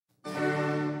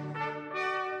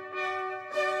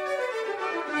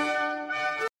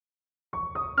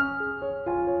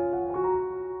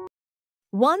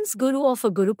Once Guru of a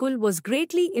Gurukul was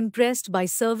greatly impressed by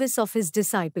service of his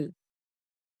disciple.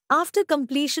 After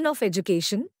completion of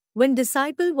education, when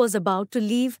disciple was about to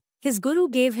leave, his Guru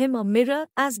gave him a mirror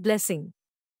as blessing.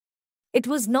 It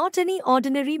was not any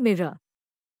ordinary mirror.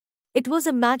 It was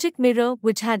a magic mirror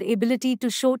which had ability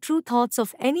to show true thoughts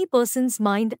of any person's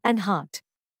mind and heart.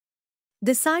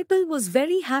 Disciple was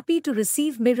very happy to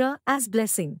receive mirror as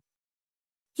blessing.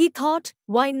 He thought,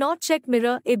 why not check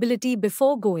mirror ability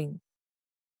before going?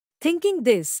 Thinking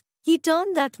this, he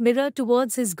turned that mirror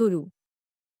towards his Guru.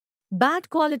 Bad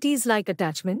qualities like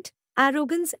attachment,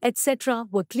 arrogance, etc.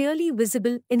 were clearly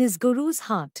visible in his Guru's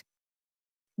heart.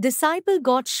 Disciple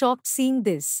got shocked seeing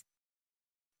this.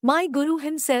 My Guru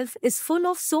himself is full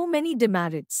of so many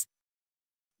demerits.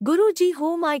 Guruji,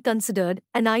 whom I considered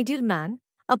an ideal man,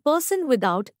 a person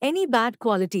without any bad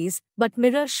qualities, but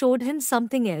mirror showed him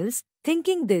something else.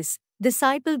 Thinking this,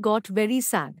 disciple got very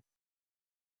sad.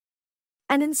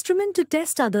 An instrument to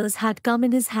test others had come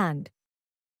in his hand.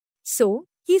 So,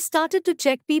 he started to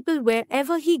check people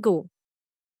wherever he go.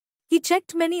 He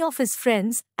checked many of his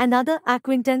friends and other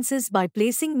acquaintances by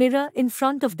placing mirror in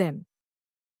front of them.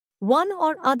 One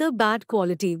or other bad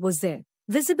quality was there,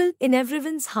 visible in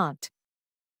everyone's heart.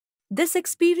 This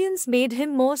experience made him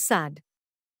more sad.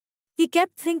 He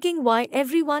kept thinking why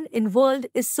everyone in world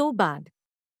is so bad.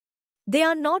 They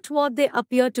are not what they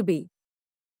appear to be.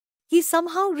 He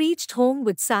somehow reached home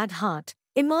with sad heart,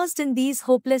 immersed in these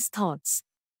hopeless thoughts.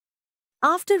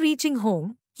 After reaching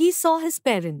home, he saw his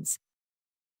parents.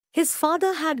 His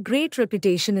father had great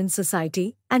reputation in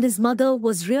society and his mother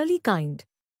was really kind.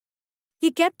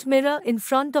 He kept mirror in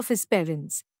front of his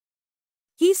parents.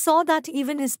 He saw that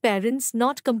even his parents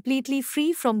not completely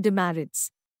free from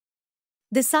demerits.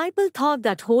 Disciple thought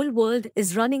that whole world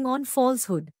is running on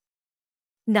falsehood.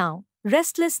 Now,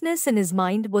 restlessness in his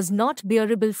mind was not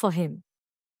bearable for him.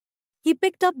 He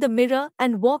picked up the mirror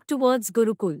and walked towards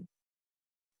Gurukul.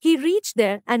 He reached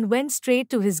there and went straight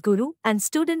to his Guru and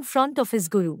stood in front of his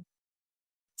Guru.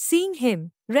 Seeing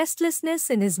him,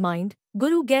 restlessness in his mind,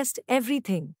 Guru guessed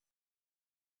everything.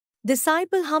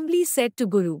 Disciple humbly said to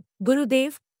Guru,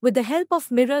 Gurudev, with the help of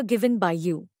mirror given by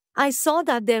you, I saw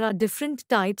that there are different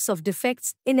types of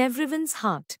defects in everyone's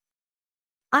heart.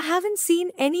 I haven't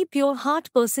seen any pure heart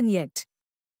person yet.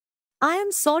 I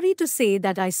am sorry to say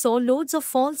that I saw loads of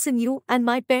faults in you and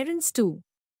my parents too.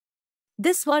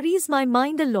 This worries my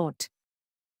mind a lot.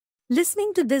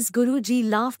 Listening to this, Guruji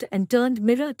laughed and turned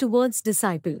mirror towards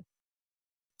disciple.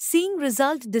 Seeing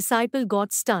result, disciple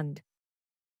got stunned.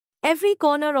 Every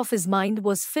corner of his mind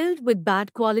was filled with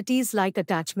bad qualities like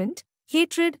attachment,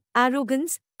 hatred,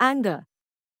 arrogance, anger.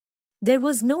 There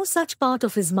was no such part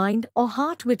of his mind or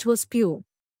heart which was pure.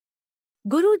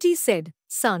 Guruji said,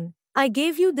 Son, I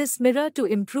gave you this mirror to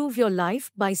improve your life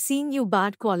by seeing you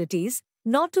bad qualities,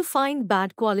 not to find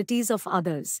bad qualities of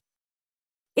others.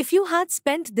 If you had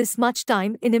spent this much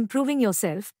time in improving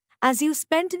yourself, as you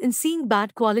spent in seeing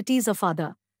bad qualities of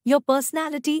other, your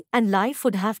personality and life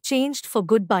would have changed for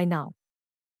good by now.